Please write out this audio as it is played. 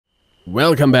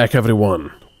Welcome back,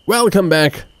 everyone. Welcome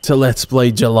back to Let's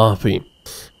Play Jalopy.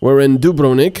 We're in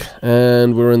Dubrovnik,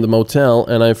 and we're in the motel,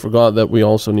 and I forgot that we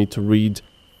also need to read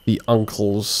the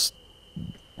uncle's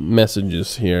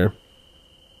messages here,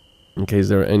 in case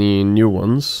there are any new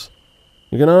ones.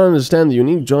 You cannot understand the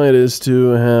unique joy it is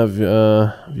to have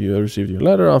you received your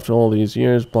letter after all these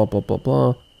years, blah blah blah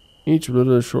blah. Each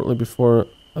letter shortly before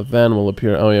a van will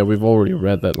appear. Oh yeah, we've already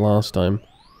read that last time.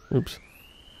 Oops.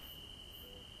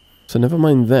 So never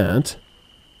mind that.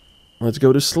 Let's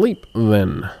go to sleep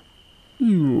then.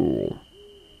 I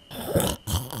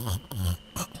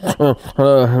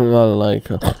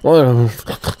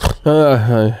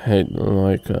hate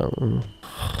oil.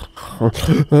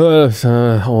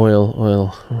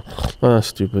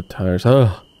 Stupid tires.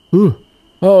 Oh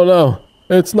no,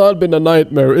 it's not been a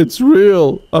nightmare. It's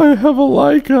real. I have a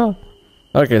Leica.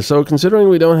 Okay, so considering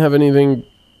we don't have anything,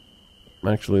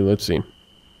 actually, let's see.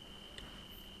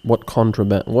 What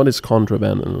is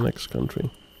contraband in the next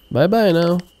country? Bye-bye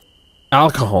now.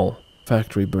 Alcohol.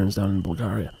 Factory burns down in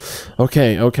Bulgaria.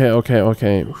 Okay. Okay,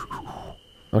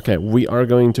 we are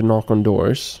going to knock on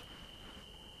doors.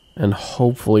 And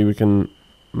hopefully we can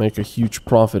make a huge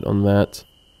profit on that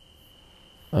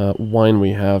wine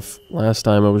we have. Last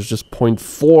time it was just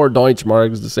 0.4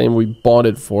 Deutschmarks, the same we bought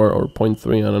it for, or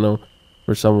 0.3, I don't know,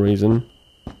 for some reason.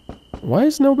 Why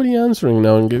is nobody answering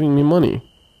now and giving me money?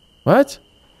 What?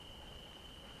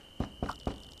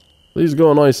 Please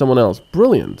go annoy someone else.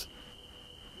 Brilliant.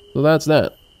 So that's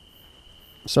that.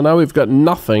 So now we've got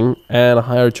nothing and a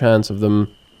higher chance of them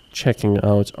checking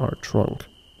out our trunk.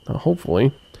 Now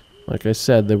hopefully, like I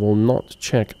said, they will not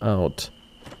check out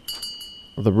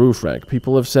the roof rack.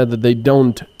 People have said that they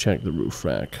don't check the roof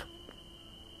rack.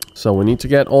 So we need to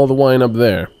get all the wine up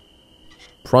there.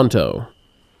 Pronto.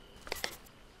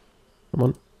 Come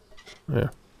on.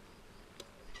 There.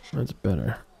 That's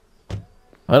better.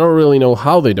 I don't really know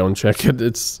how they don't check it.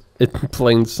 It's in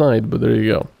plain sight, but there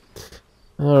you go.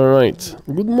 Alright.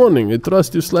 Good morning. I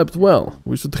trust you slept well.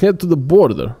 We should head to the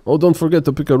border. Oh, don't forget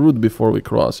to pick a route before we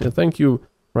cross. Yeah, thank you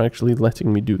for actually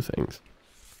letting me do things.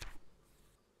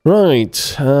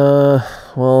 Right.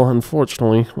 Well,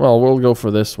 unfortunately... Well, we'll go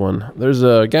for this one. There's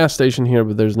a gas station here,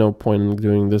 but there's no point in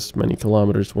doing this many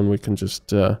kilometers when we can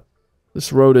just...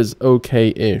 This road is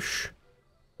okay-ish.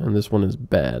 And this one is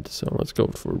bad, so let's go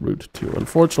for route 2.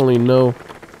 Unfortunately, no...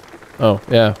 Oh,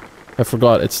 yeah. I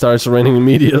forgot. It starts raining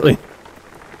immediately.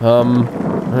 There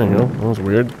you go. That was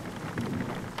weird.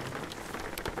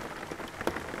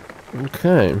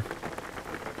 Okay.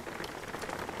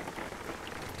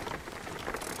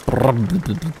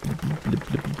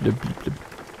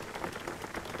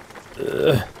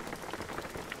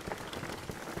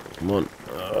 Come on.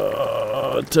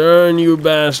 Turn, you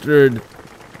bastard!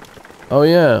 Oh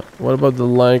yeah, what about the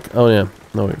Leica? Oh yeah,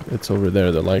 no, it's over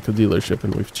there, the Leica dealership,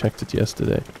 and we've checked it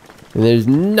yesterday. And there's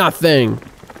nothing!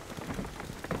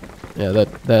 Yeah,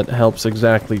 that helps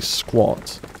exactly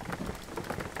squat.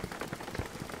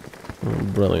 Oh,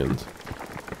 brilliant.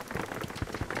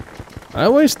 I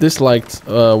always disliked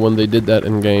when they did that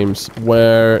in games,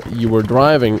 where you were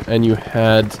driving and you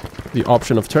had the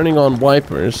option of turning on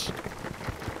wipers,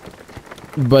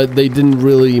 but they didn't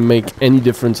really make any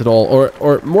difference at all,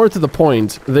 or more to the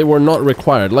point, they were not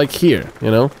required, like here,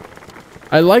 you know?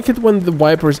 I like it when the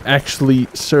wipers actually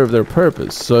serve their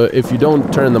purpose, so if you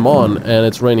don't turn them on and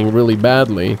it's raining really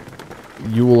badly,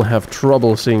 you will have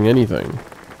trouble seeing anything.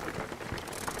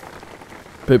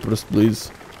 Papers, please.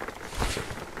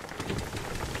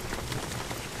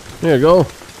 Here you go.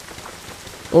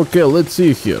 Okay, let's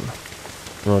see here.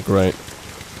 Oh, great.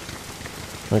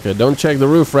 Okay, don't check the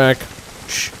roof rack.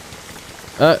 Shh.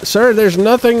 Sir, there's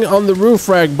nothing on the roof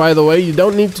rack, by the way. You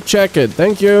don't need to check it.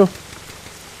 Thank you.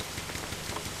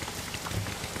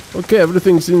 Okay,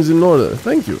 everything seems in order.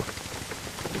 Thank you.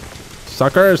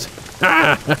 Suckers.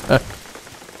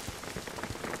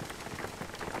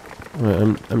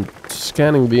 I'm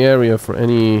scanning the area for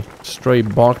any stray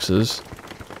boxes,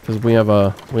 because we have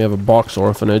a box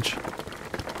orphanage.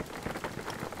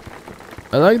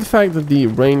 I like the fact that the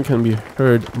rain can be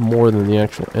heard more than the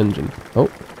actual engine. Oh,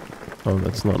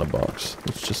 that's not a box.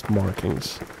 It's just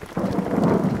markings.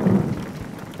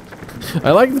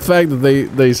 I like the fact that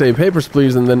they say papers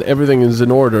please and then everything is in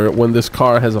order when this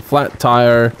car has a flat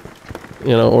tire,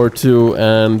 you know, or two,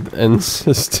 and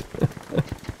just...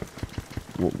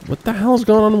 What the hell's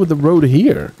going on with the road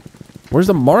here? Where's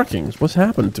the markings? What's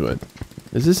happened to it?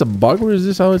 Is this a bug or is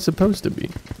this how it's supposed to be?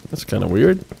 That's kind of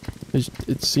weird.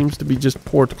 It seems to be just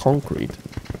poured concrete.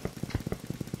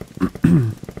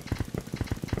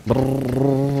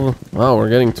 Wow, we're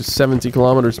getting to 70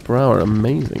 kilometers per hour.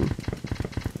 Amazing.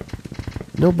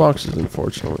 No boxes,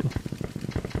 unfortunately.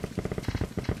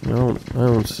 I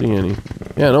don't see any.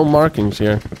 Yeah, no markings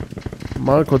here.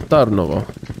 Marko Tarnovo.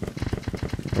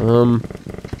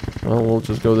 Well, we'll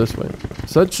just go this way.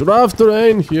 Such rough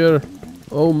terrain here.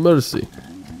 Oh, mercy.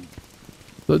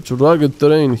 Such rugged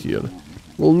terrain here.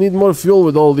 We'll need more fuel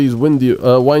with all these windy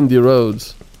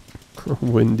roads.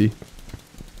 Windy.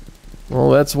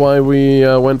 Well, that's why we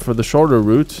went for the shorter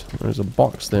route. There's a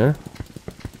box there.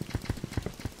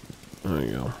 There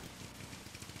you go.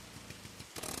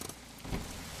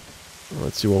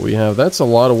 Let's see what we have. That's a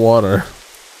lot of water.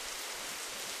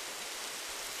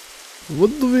 What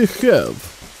do we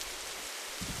have?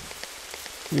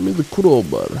 Give me the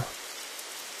crowbar.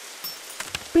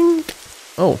 Bing!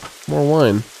 Oh, more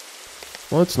wine.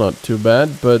 Well, that's not too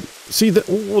bad, but... See,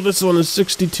 oh, this one is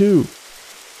 62.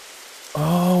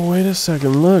 Oh, wait a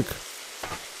second, look.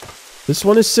 This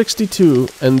one is 62,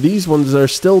 and these ones are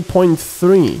still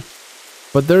 0.3.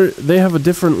 But they have a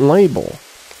different label.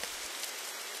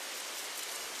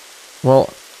 Well,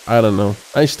 I don't know.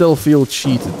 I still feel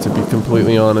cheated, to be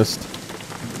completely honest.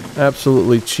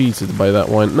 Absolutely cheated by that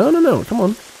wine. No, come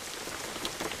on.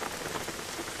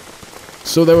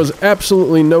 So there was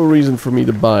absolutely no reason for me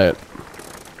to buy it.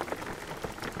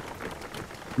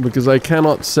 Because I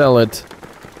cannot sell it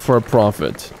for a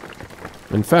profit.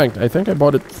 In fact, I think I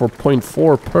bought it for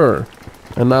 0.4 per.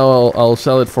 And now I'll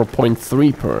sell it for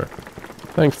 0.3 per.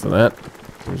 Thanks for that.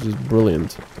 This is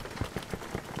brilliant.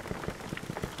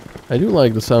 I do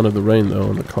like the sound of the rain though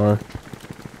in the car.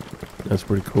 That's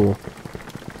pretty cool.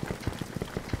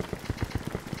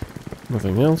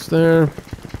 Nothing else there.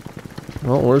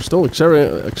 Well, we're still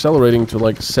accelerating to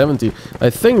like 70. I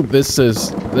think this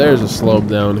is... There's a slope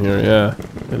down here. Yeah,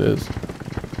 it is.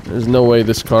 There's no way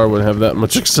this car would have that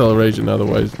much acceleration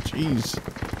otherwise. Jeez.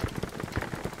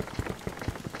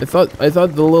 I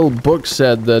thought the little book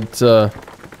said that the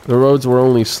roads were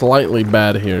only slightly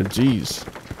bad here. Jeez.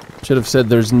 Should have said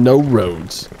there's no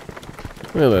roads.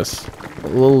 Look at this. A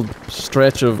little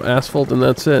stretch of asphalt and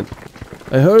that's it.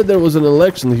 I heard there was an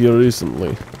election here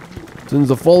recently. Since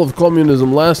the fall of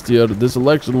communism last year, this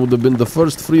election would have been the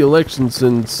first free election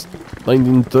since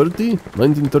 1930?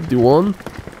 1931?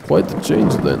 Quite a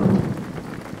change then.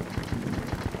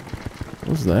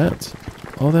 What's that?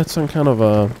 Oh, that's some kind of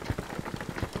a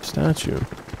statue.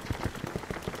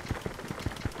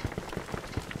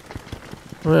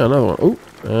 Oh yeah, another one. Oh,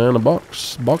 and a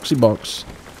box. Boxy box.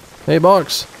 Hey,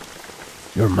 box.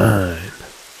 You're mine.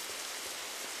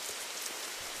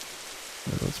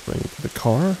 Let's bring it to the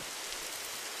car.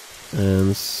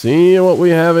 And see what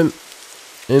we have in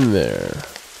there.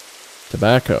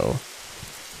 Tobacco.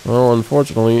 Well,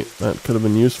 unfortunately, that could have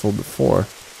been useful before.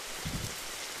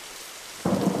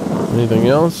 Anything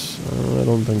else? I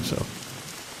don't think so.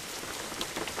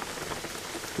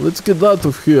 Let's get out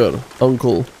of here,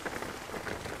 Uncle.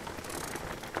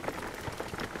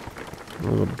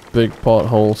 Oh, the big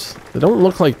potholes. They don't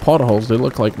look like potholes, they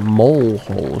look like mole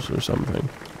holes or something.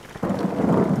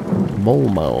 Mole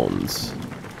mounds.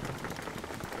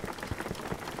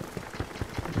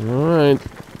 Alright.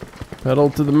 Pedal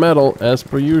to the metal, as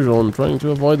per usual. I'm trying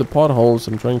to avoid the potholes.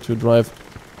 I'm trying to drive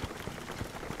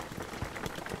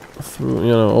through,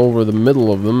 you know, over the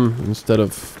middle of them instead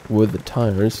of with the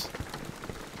tires.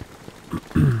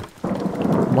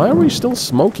 Why are we still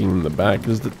smoking in the back?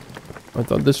 I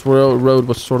thought this road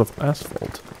was sort of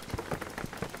asphalt.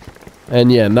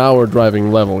 And yeah, now we're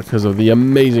driving level because of the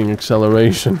amazing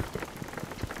acceleration.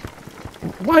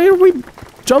 Why are we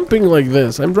jumping like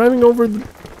this? I'm driving over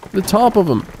the top of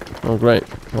them. Oh great,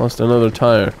 lost another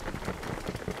tire.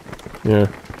 Here.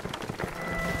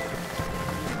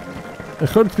 I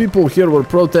heard people here were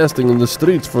protesting in the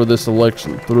streets for this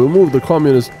election to remove the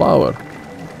communist power.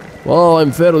 Well,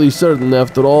 I'm fairly certain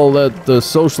after all that the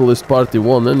Socialist Party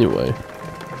won anyway.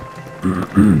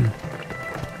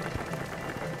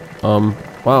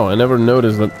 Wow, I never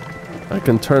noticed that I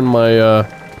can turn my,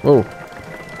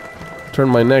 turn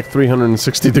my neck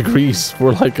 360 degrees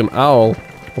for like an owl,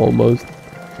 almost.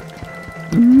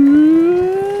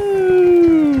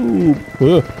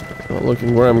 Not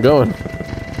looking where I'm going.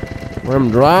 Where I'm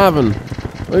driving.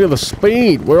 Look at the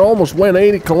speed. We almost went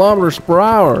 80 kilometers per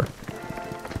hour.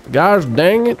 Gosh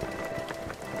dang it.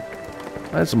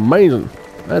 That's amazing.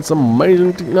 That's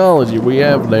amazing technology we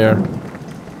have there.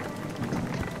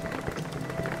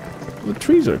 The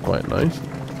trees are quite nice.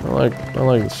 I like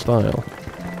the style.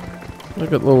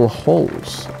 Look at little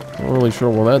holes. I'm not really sure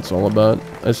what that's all about.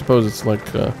 I suppose it's like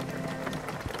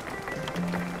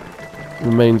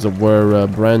remains of where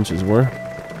branches were.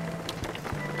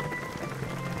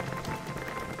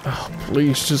 Oh,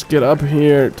 please just get up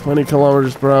here. 20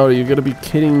 kilometers per hour. You gotta be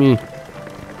kidding me.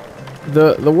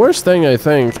 the worst thing, I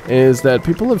think, is that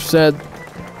people have said,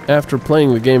 after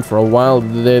playing the game for a while,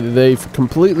 they've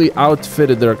completely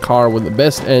outfitted their car with the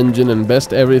best engine and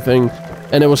best everything,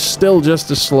 and it was still just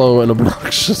as slow and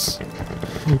obnoxious.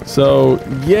 So,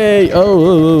 yay!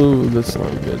 Oh, that's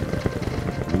not good.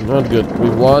 Not good.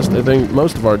 We've lost, I think,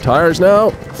 most of our tires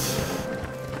now.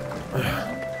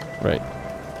 Right.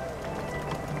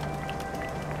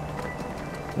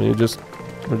 We're just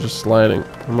sliding.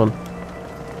 Come on.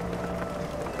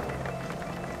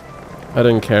 I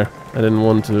didn't care. I didn't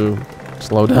want to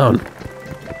slow down.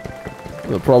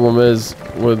 The problem is,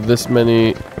 with this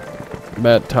many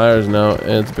bad tires now,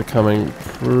 it's becoming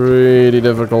pretty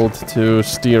difficult to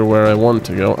steer where I want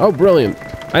to go. Oh, brilliant!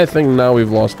 I think now we've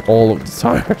lost all of the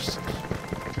tires.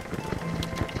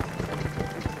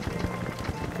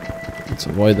 Let's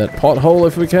avoid that pothole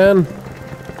if we can.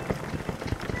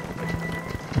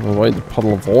 Avoid the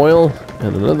puddle of oil,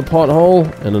 and another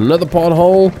pothole, and another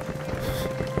pothole.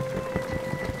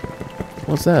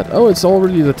 What's that? Oh, it's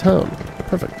already the town.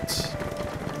 Perfect.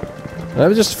 And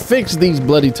I've just fixed these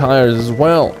bloody tires as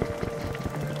well.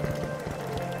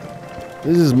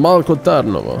 This is Marco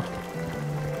Tarnovo.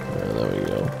 There we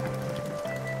go.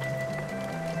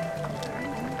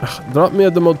 Ugh, drop me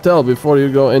at the motel before you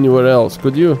go anywhere else,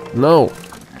 could you? No.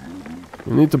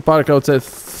 You need to park outside.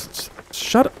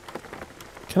 Shut up.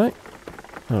 Can I?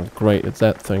 Oh, great. It's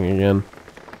that thing again.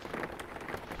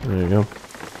 There you go.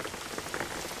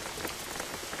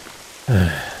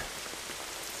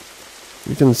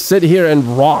 You can sit here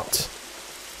and rot.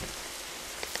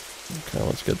 Okay,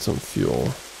 let's get some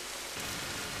fuel.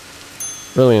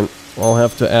 Brilliant. I'll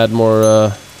have to add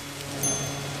more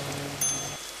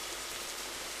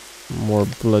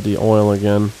bloody oil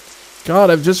again. God,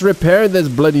 I've just repaired this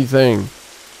bloody thing.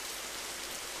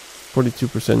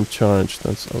 42% charge.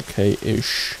 That's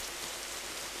okay-ish.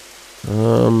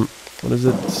 What is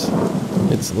it?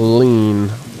 It's lean.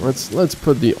 Let's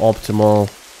put the optimal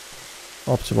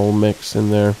mix in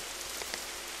there.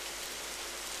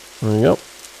 There we go.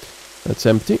 That's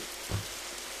empty.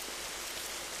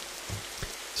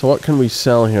 So what can we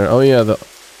sell here? Oh yeah,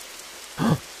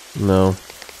 no.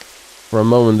 For a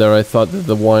moment there I thought that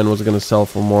the wine was gonna sell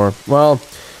for more. Well,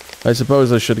 I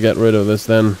suppose I should get rid of this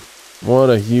then. What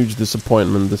a huge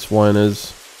disappointment this wine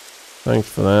is. Thanks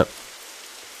for that.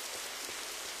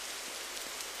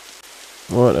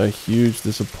 What a huge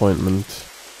disappointment.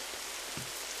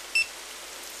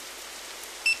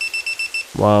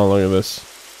 Wow, look at this.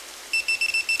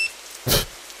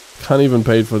 Can't even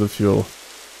pay for the fuel.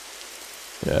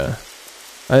 Yeah.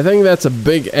 I think that's a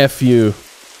big FU.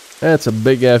 That's a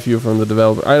big FU from the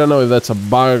developer. I don't know if that's a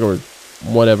bug or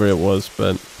whatever it was,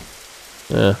 but...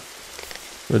 yeah.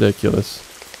 Ridiculous.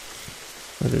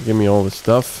 Okay, give me all this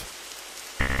stuff.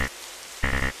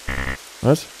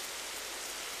 What?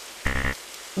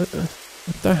 What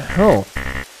the hell?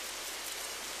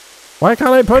 Why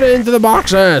can't I put it into the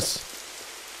boxes?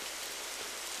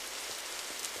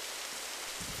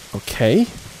 Okay.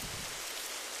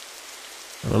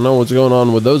 I don't know what's going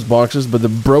on with those boxes, but they're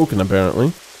broken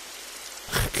apparently.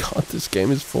 God, this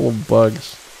game is full of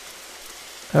bugs.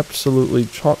 Absolutely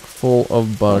chock full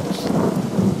of bugs.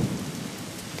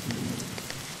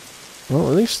 Well,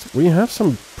 at least we have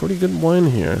some pretty good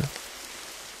wine here.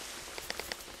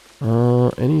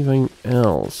 Anything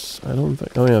else? I don't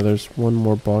think... oh yeah, there's one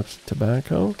more box of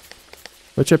tobacco.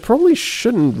 Which I probably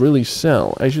shouldn't really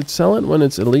sell. I should sell it when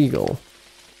it's illegal.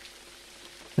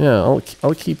 Yeah,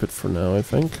 I'll keep it for now, I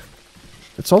think.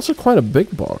 It's also quite a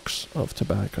big box of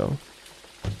tobacco.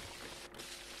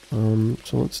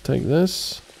 So let's take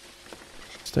this.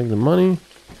 Let's take the money.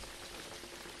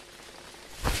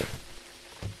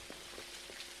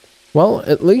 Well,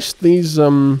 at least these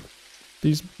wine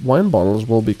bottles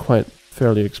will be quite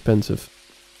fairly expensive.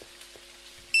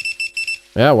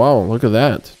 Yeah, wow, look at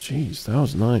that. Jeez, that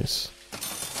was nice.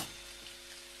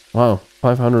 Wow,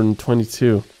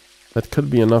 522. That could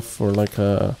be enough for like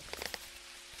a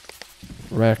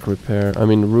rack repair. I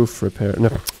mean roof repair. No,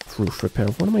 roof repair.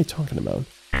 What am I talking about?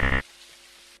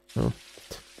 Oh.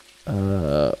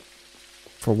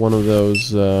 For one of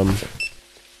those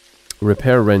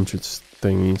repair wrenches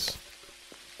thingies.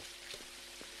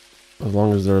 As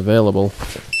long as they're available.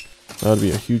 That would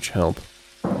be a huge help.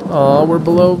 Oh, we're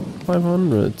below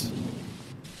 500.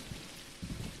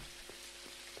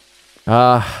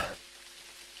 Ah.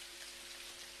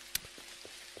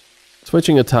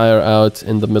 Switching a tire out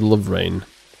in the middle of rain.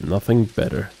 Nothing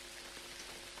better.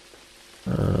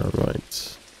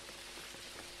 Right.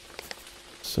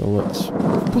 So let's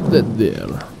put that there.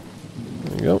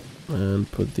 There we go.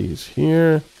 And put these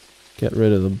here. Get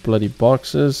rid of the bloody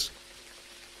boxes.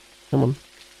 Come on.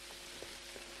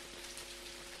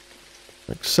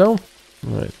 Like so.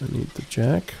 Alright, I need the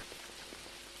jack.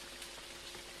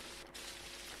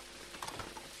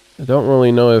 I don't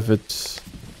really know if it's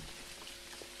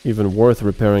even worth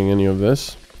repairing any of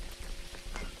this.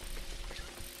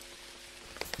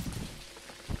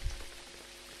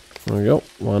 There we go.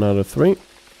 1 out of 3.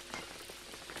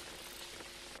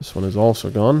 This one is also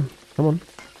gone. Come on.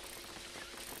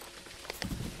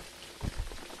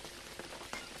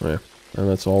 Yeah, and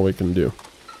that's all we can do.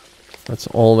 That's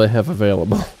all they have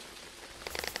available.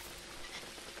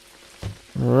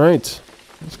 Alright.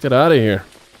 Let's get out of here.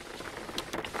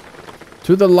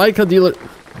 To the Leica dealer...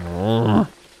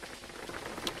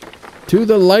 To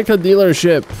the Leica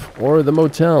dealership. Or the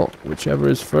motel. Whichever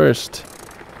is first.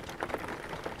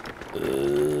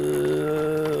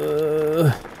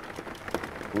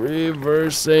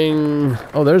 Reversing...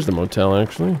 Oh, there's the motel,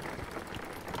 actually.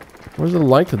 Where's the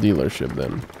Leica dealership,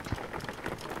 then?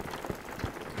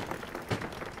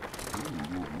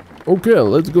 Okay,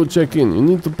 let's go check in. You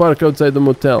need to park outside the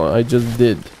motel. I just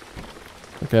did.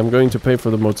 Okay, I'm going to pay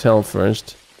for the motel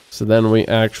first. So then we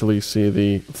actually see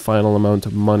the final amount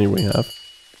of money we have.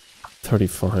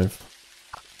 35.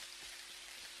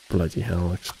 Bloody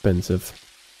hell, expensive.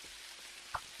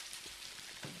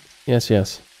 Yes,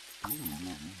 yes.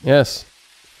 Yes.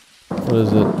 What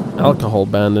is it? Alcohol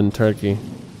banned in Turkey.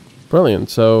 Brilliant.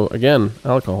 So, again,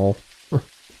 alcohol.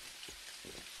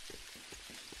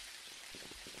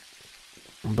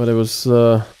 But it was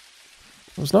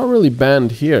not really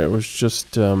banned here. It was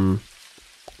just, the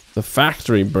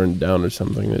factory burned down or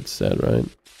something, it said, right?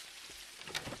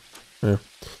 Yeah.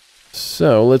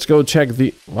 So, let's go check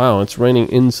the... Wow, it's raining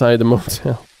inside the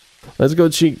motel. Let's go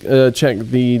check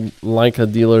the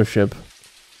Leica dealership.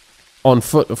 On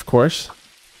foot, of course.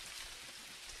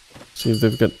 See if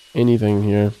they've got anything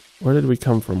here. Where did we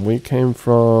come from? We came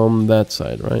from that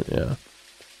side, right? Yeah.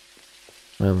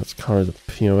 Man, this car is a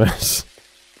POS.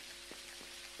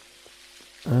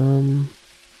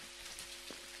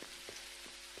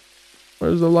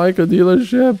 Where's the Leica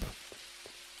dealership?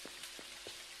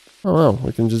 Oh well,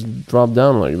 we can just drop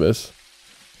down like this.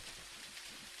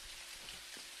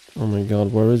 Oh my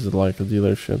god, where is the Leica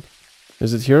dealership?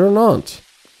 Is it here or not?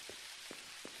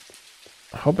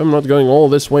 I hope I'm not going all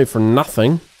this way for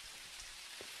nothing.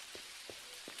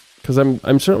 Because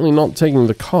I'm certainly not taking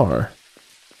the car.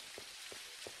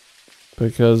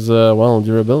 Because, well,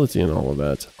 durability and all of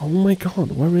that. Oh my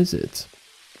god, where is it?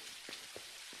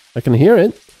 I can hear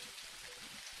it.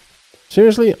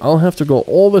 Seriously, I'll have to go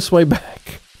all this way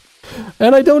back.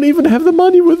 And I don't even have the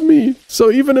money with me.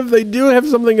 So even if they do have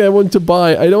something I want to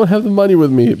buy, I don't have the money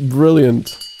with me.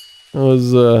 Brilliant. That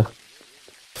was,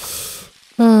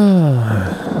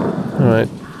 Alright.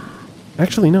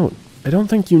 Actually, no. I don't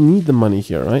think you need the money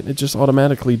here, right? It just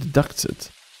automatically deducts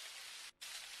it.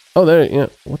 Oh, there, yeah.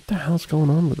 What the hell's going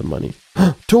on with the money?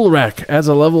 Tool rack. Adds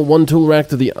a level 1 tool rack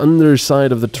to the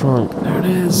underside of the trunk. There it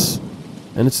is.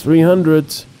 And it's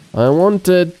 300. I want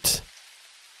it.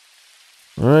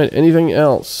 Alright, anything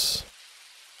else?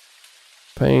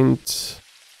 Paint.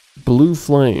 Blue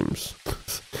flames.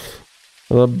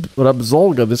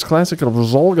 Rabzolga. This classic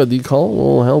Rabzolga decal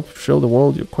will help show the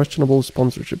world your questionable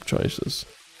sponsorship choices.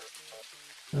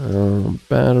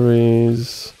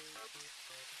 Batteries.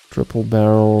 Triple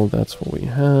barrel. That's what we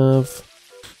have.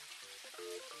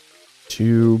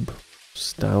 Tube.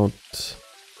 Stout.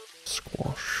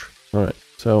 Squash. Alright,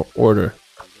 so order.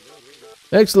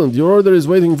 Excellent, your order is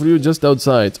waiting for you just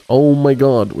outside. Oh my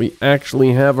god, we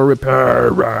actually have a repair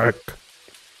rack.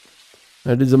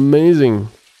 That is amazing.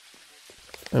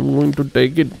 I'm going to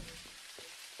take it.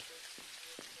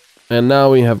 And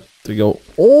now we have to go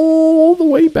all the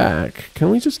way back. Can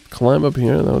we just climb up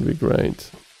here? That would be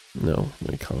great. No,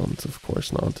 we can't, of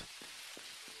course not.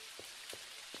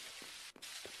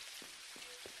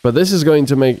 But this is going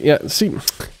to make... Yeah, see...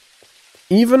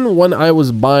 Even when I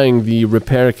was buying the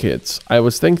repair kits, I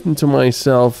was thinking to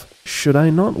myself, should I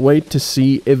not wait to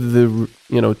see if the,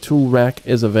 tool rack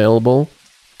is available?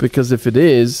 Because if it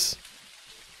is,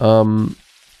 if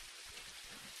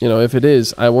it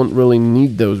is, I won't really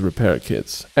need those repair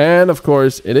kits. And of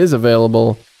course, it is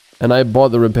available, and I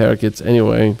bought the repair kits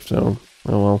anyway, so,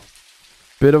 oh well.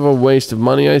 Bit of a waste of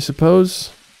money, I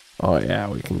suppose. Oh yeah,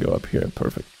 we can go up here,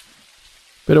 perfect.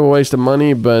 Bit of a waste of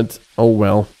money, but oh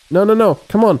well. No, no, no,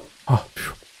 come on. Oh,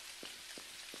 phew.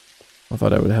 I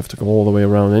thought I would have to go all the way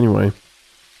around anyway.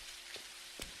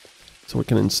 So we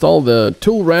can install the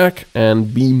tool rack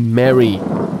and be merry.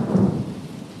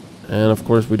 And of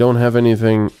course we don't have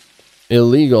anything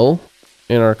illegal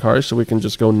in our car, so we can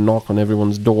just go knock on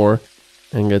everyone's door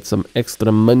and get some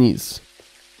extra monies.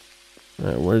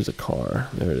 Alright, where's the car?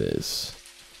 There it is.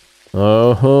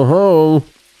 Oh ho ho!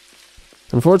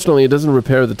 Unfortunately, it doesn't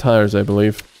repair the tires, I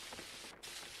believe.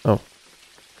 Oh.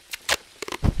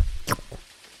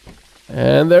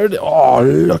 And there... Oh,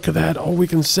 look at that! Oh, we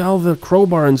can sell the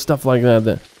crowbar and stuff like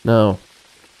that. No.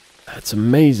 That's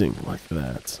amazing, like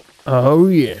that. Oh,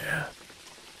 yeah.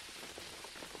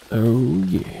 Oh,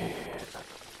 yeah.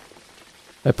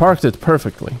 I parked it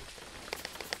perfectly.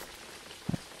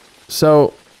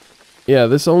 So, yeah,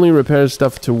 this only repairs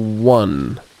stuff to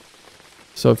 1.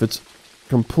 So if it's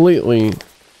completely...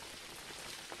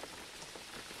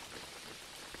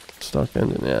 Stock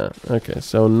engine, yeah. Okay,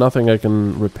 so nothing I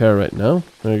can repair right now.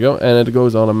 There you go. And it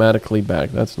goes automatically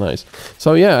back. That's nice.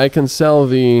 So yeah, I can sell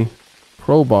the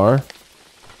crowbar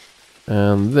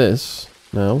and this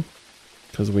now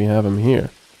because we have them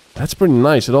here. That's pretty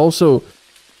nice. It also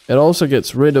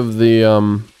gets rid of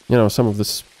the you know, some of the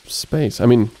space. I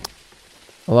mean,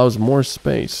 allows more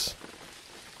space.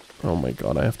 Oh my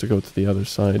god, I have to go to the other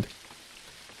side.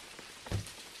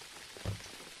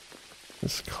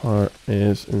 This car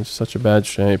is in such a bad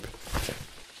shape.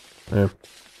 Yeah.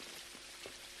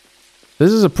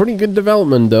 This is a pretty good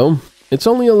development, though. It's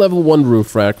only a level 1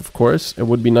 roof rack, of course. It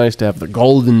would be nice to have the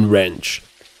golden wrench.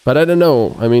 But I don't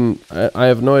know. I mean, I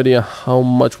have no idea how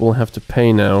much we'll have to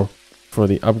pay now for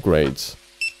the upgrades.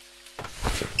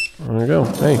 There we go.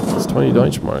 Hey, it's 20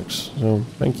 Deutschmarks. So,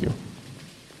 thank you.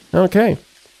 Okay.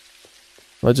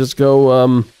 Let's just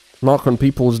go knock on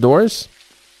people's doors.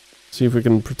 See if we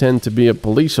can pretend to be a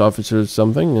police officer or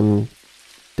something and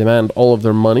demand all of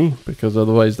their money, because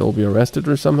otherwise they'll be arrested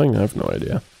or something. I have no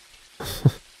idea.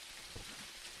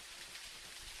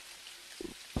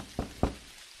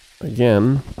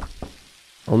 Again,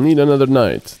 I'll need another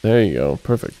night. There you go.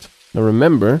 Perfect. Now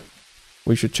remember,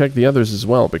 we should check the others as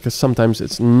well, because sometimes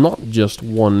it's not just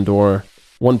one door,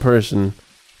 one person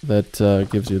that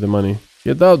gives you the money.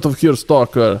 Get out of here,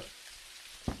 stalker!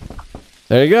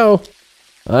 There you go!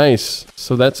 Nice.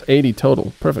 So that's 80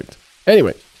 total. Perfect.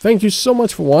 Anyway, thank you so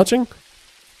much for watching.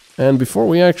 And before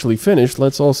we actually finish,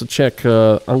 let's also check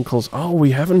Uncle's... Oh,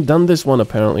 we haven't done this one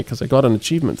apparently, because I got an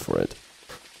achievement for it.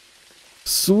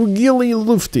 Sugili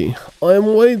Lufti.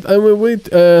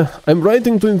 I'm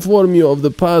writing to inform you of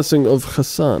the passing of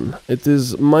Hassan. It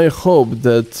is my hope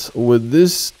that with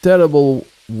this terrible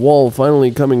wall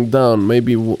finally coming down,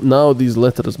 maybe now these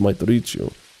letters might reach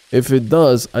you. If it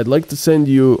does, I'd like to send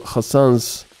you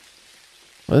Hassan's...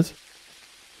 What?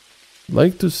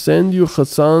 Like to send you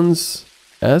Hassan's...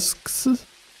 asks?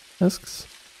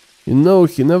 You know,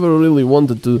 he never really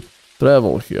wanted to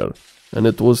travel here. And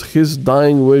it was his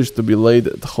dying wish to be laid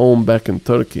at home back in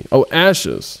Turkey. Oh,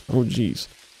 ashes! Oh, jeez.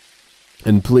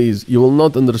 And please, you will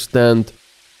not understand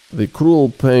the cruel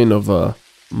pain of a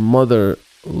mother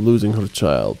losing her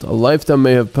child. A lifetime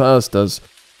may have passed us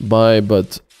by,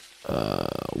 but...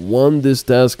 When this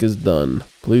task is done,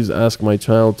 please ask my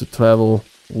child to travel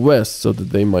west so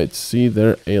that they might see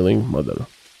their ailing mother.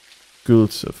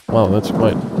 Gulsif. Wow, that's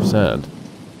quite sad.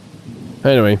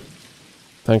 Anyway,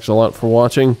 thanks a lot for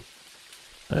watching.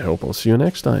 I hope I'll see you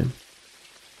next time.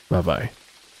 Bye-bye.